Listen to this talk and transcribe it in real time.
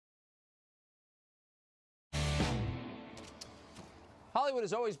Hollywood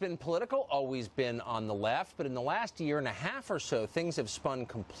has always been political, always been on the left, but in the last year and a half or so, things have spun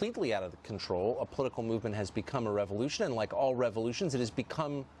completely out of control. A political movement has become a revolution, and like all revolutions, it is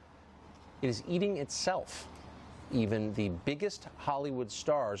eating itself. Even the biggest Hollywood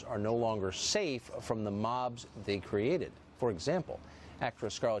stars are no longer safe from the mobs they created. For example,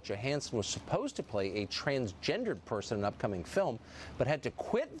 actress Scarlett Johansson was supposed to play a transgendered person in an upcoming film, but had to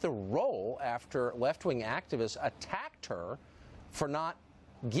quit the role after left-wing activists attacked her for not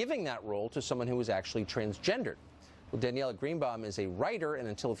giving that role to someone who was actually transgendered. Well, Daniela Greenbaum is a writer, and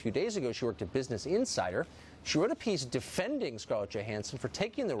until a few days ago, she worked at Business Insider. She wrote a piece defending Scarlett Johansson for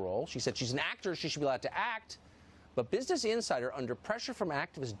taking the role. She said she's an actor, she should be allowed to act. But Business Insider, under pressure from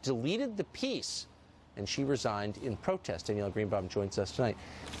activists, deleted the piece, and she resigned in protest. Daniela Greenbaum joins us tonight.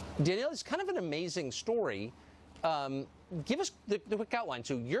 Daniela, it's kind of an amazing story. Give us the quick outline.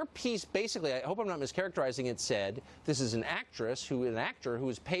 So your piece, basically, I hope I'm not mischaracterizing it, said this is an actor who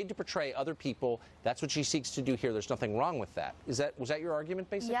is paid to portray other people. That's what she seeks to do here. There's nothing wrong with that. Was that your argument,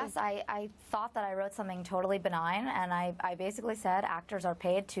 basically? Yes, I thought that I wrote something totally benign, and I basically said actors are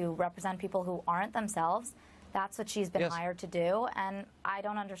paid to represent people who aren't themselves. That's what she's been hired to do, and I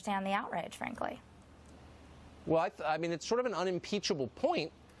don't understand the outrage, frankly. Well, I mean, it's sort of an unimpeachable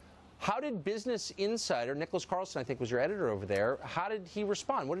point. How did Business Insider, Nicholas Carlson, I think, was your editor over there, how did he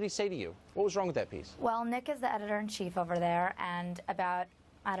respond? What did he say to you? What was wrong with that piece? Well, Nick is the editor-in-chief over there, and about,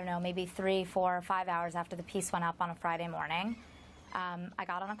 I don't know, maybe 3, 4, 5 hours after the piece went up on a Friday morning, I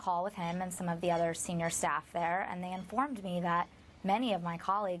got on a call with him and some of the other senior staff there, and they informed me that many of my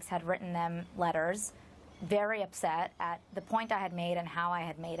colleagues had written them letters, very upset at the point I had made and how I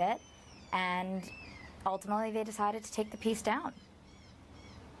had made it, and ultimately they decided to take the piece down.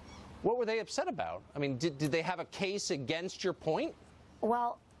 What were they upset about? I mean, did they have a case against your point?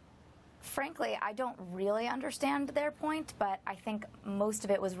 Well, frankly, I don't really understand their point, but I think most of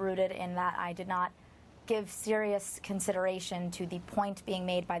it was rooted in that I did not give serious consideration to the point being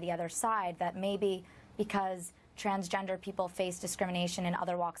made by the other side that maybe because transgender people face discrimination in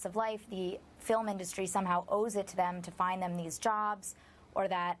other walks of life, the film industry somehow owes it to them to find them these jobs, or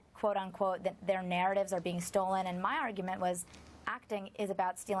that, quote unquote, that their narratives are being stolen. And my argument was, acting is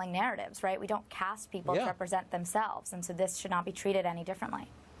about stealing narratives, right? We don't cast people to represent themselves, and so this should not be treated any differently.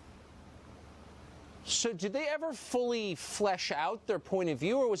 So did they ever fully flesh out their point of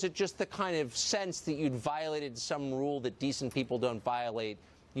view, or was it just the kind of sense that you'd violated some rule that decent people don't violate?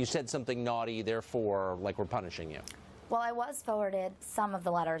 You said something naughty, therefore, like, we're punishing you? Well, I was forwarded some of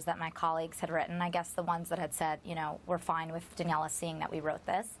the letters that my colleagues had written, I guess the ones that had said, you know, we're fine with Daniela seeing that we wrote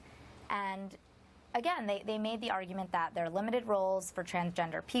this. And again, they made the argument that there are limited roles for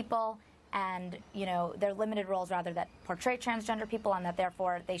transgender people, and, you know, they're limited roles, rather, that portray transgender people, and that,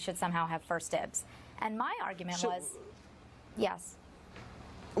 therefore, they should somehow have first dibs. And my argument was, yes.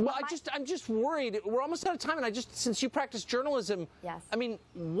 Well, I'm just worried. We're almost out of time, and since you practice journalism, I mean,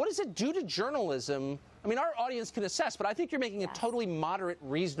 what does it do to journalism? I mean, our audience can assess, but I think you're making a totally moderate,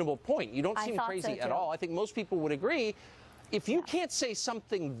 reasonable point. You don't seem crazy at all. I think most people would agree. If you can't say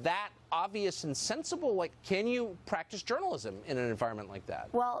something that obvious and sensible, like, can you practice journalism in an environment like that?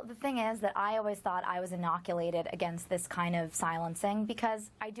 Well, the thing is that I always thought I was inoculated against this kind of silencing because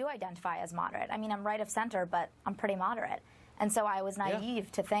I do identify as moderate. I mean, I'm right of center, but I'm pretty moderate. And so I was naive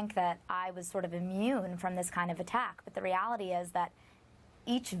to think that I was sort of immune from this kind of attack. But the reality is that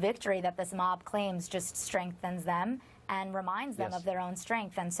each victory that this mob claims just strengthens them and reminds them of their own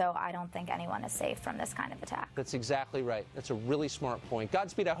strength. And so I don't think anyone is safe from this kind of attack. That's exactly right. That's a really smart point.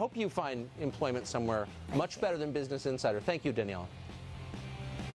 Godspeed. I hope you find employment somewhere much better than Business Insider. Thank you, Daniela.